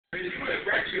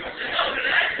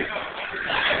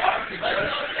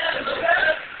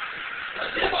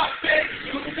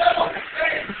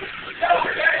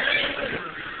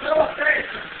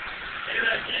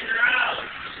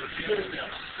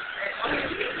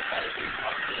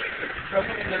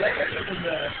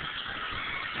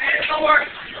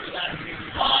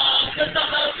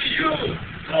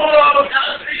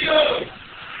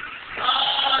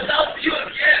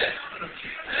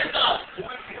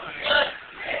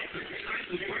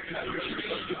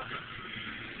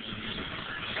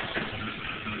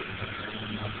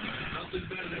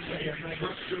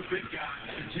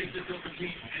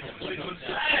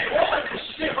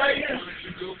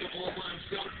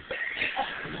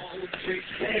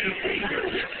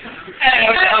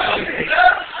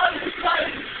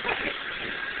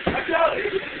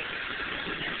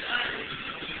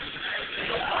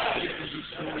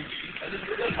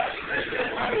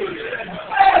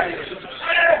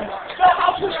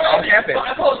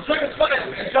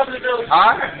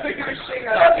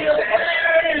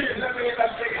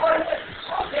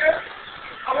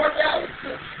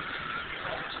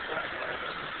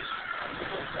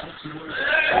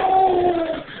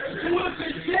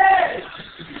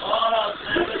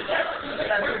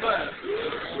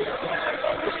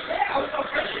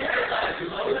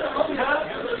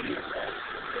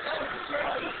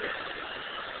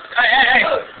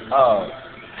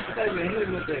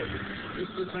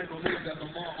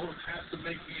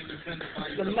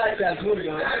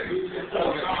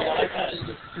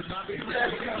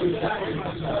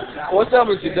What's up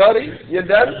with you, Duddy? You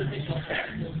done?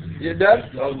 You done?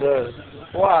 I'm done.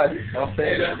 Why? I'm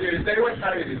saying. Say what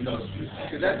time it is, though.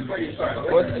 Because that's where you start.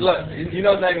 Look, you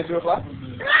know it's not even 2 o'clock?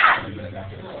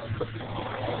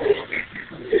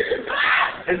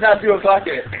 It's not 2 o'clock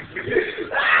yet.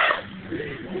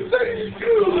 He's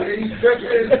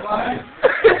drinking his wine.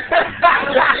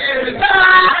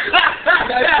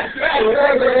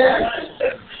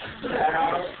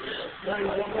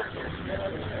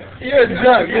 You're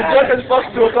drunk. You're drunk as fuck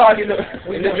 2 o'clock in the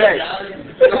day.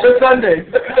 It's Sunday.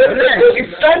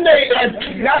 It's Sunday and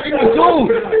nothing to do.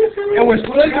 And we're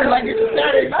sleeping like it's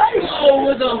Saturday night. Oh,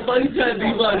 what the fuck you trying to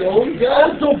be my own girl?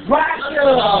 I'm so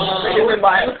practical.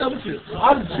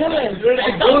 I'm chilling.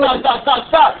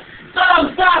 Stop.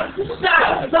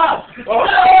 Oh,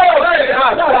 hey,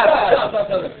 stop.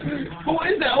 Who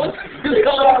is that? What's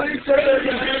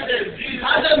I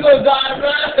just go die,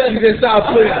 bro. You can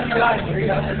stop, please.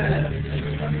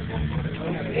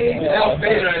 I'm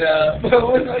faded right now.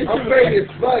 I'm faded as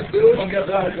fuck, dude.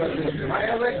 My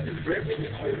LX is ripping.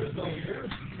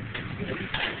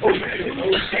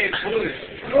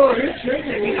 Oh, he's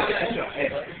drinking.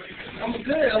 I'm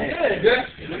good.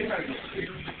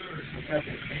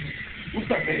 What's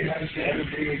up, man?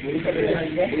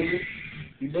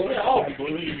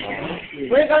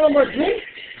 We ain't got no more drinks?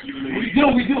 We do.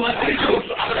 We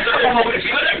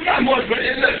got more, but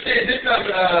this is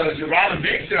Gerard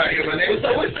Victor out here, my name.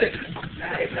 What's this?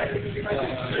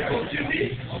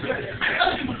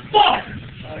 Fuck!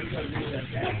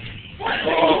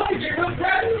 Oh. Get real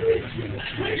private.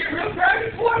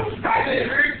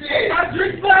 I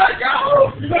drink back.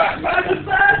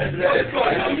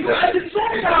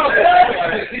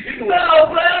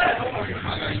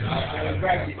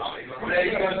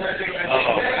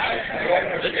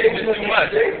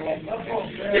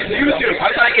 It's YouTube.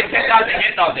 I'm trying to get 10,000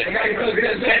 hits on this. 10,000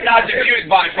 views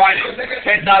by Friday.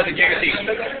 10,000 guaranteed.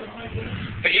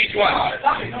 For each one.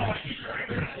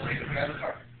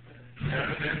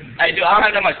 Hey, dude, I don't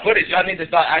have that much footage. Y'all need to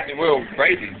start acting real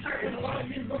crazy.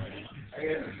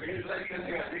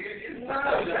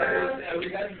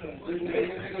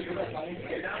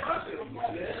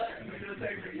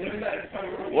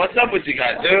 What's up with you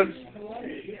guys, dude?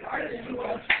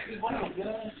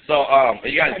 So, are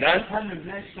you guys done?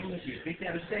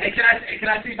 Hey, can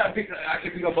I see if I can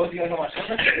pick up both of you guys on my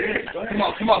shoulder?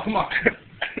 Come on.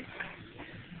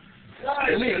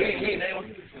 Lean.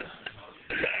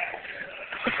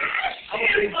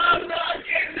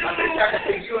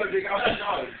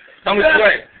 How much you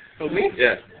weigh? For me?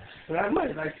 Yeah.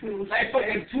 Like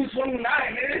fucking 229, man.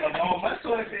 Oh, my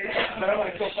son said, but I'm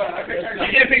like so far. You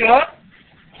didn't pick him up?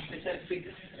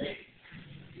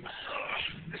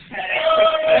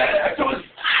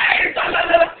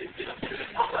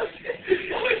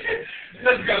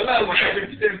 Let's go. Come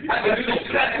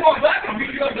on back. I'm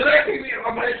beating you up there.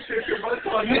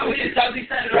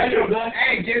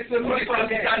 Hey, get some muscle right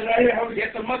here. Get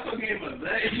some muscle game, man.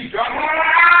 If you drop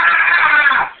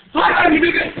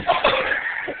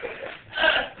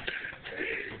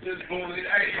Just boom.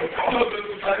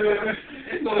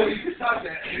 It's no you can stop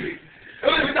that.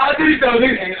 We're not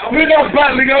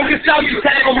bad, nigga. I'm gonna stop you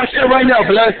tag on my shit right now,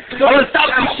 blood. I'm gonna stop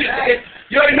you shit, nigga.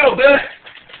 You already know, blood.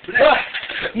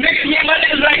 Nigga, me and my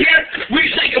niggas right here, we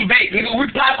shake and bake, nigga. We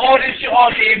pop all this shit all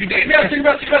day, every day. Every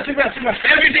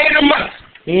day in the month.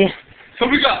 Yeah. So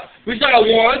we start at 1, 2,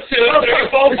 3,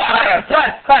 4, 5,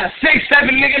 6,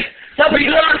 7, niggas. That's a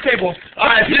lunch table.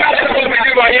 Alright, this is what we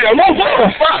do right here.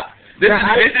 Fuck. This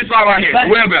is right here.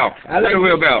 Wheelbarrow.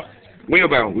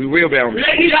 Wheelbarrow. We wheelbarrow.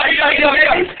 Ladies,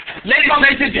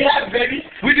 make this happen, baby.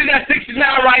 We do that 69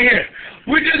 right here.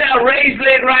 We do that raised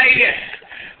leg right here.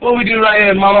 What we do right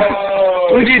here, mama?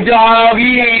 We do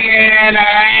doggy and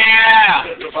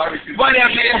what up,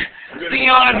 man? See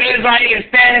on the bed right here,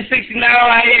 standing 69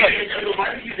 right here.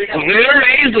 Little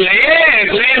raised leg,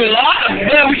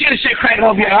 man, we get a shit cracked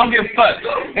up here. I don't give a fuck.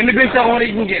 And the bitch don't want to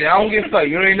even get it. I don't give a fuck.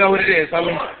 You already know what it is,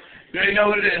 homie. You already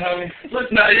know what it is, homie. Look,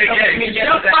 no, you already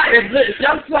know.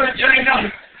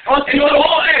 Oh, it's the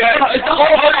whole thing. It's the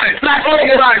whole thing. Black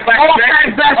niggas.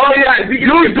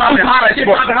 You talking holla,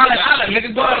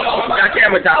 nigga. Got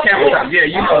camera top. Yeah,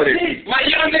 you know what it is. My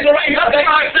young nigga right here, they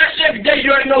start that shit every day. You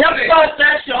already know what it is.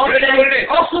 That shit all day.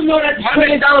 Also know that $1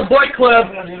 million boy club.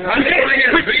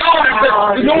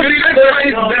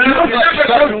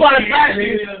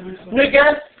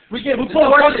 Nigga, we put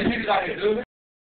work.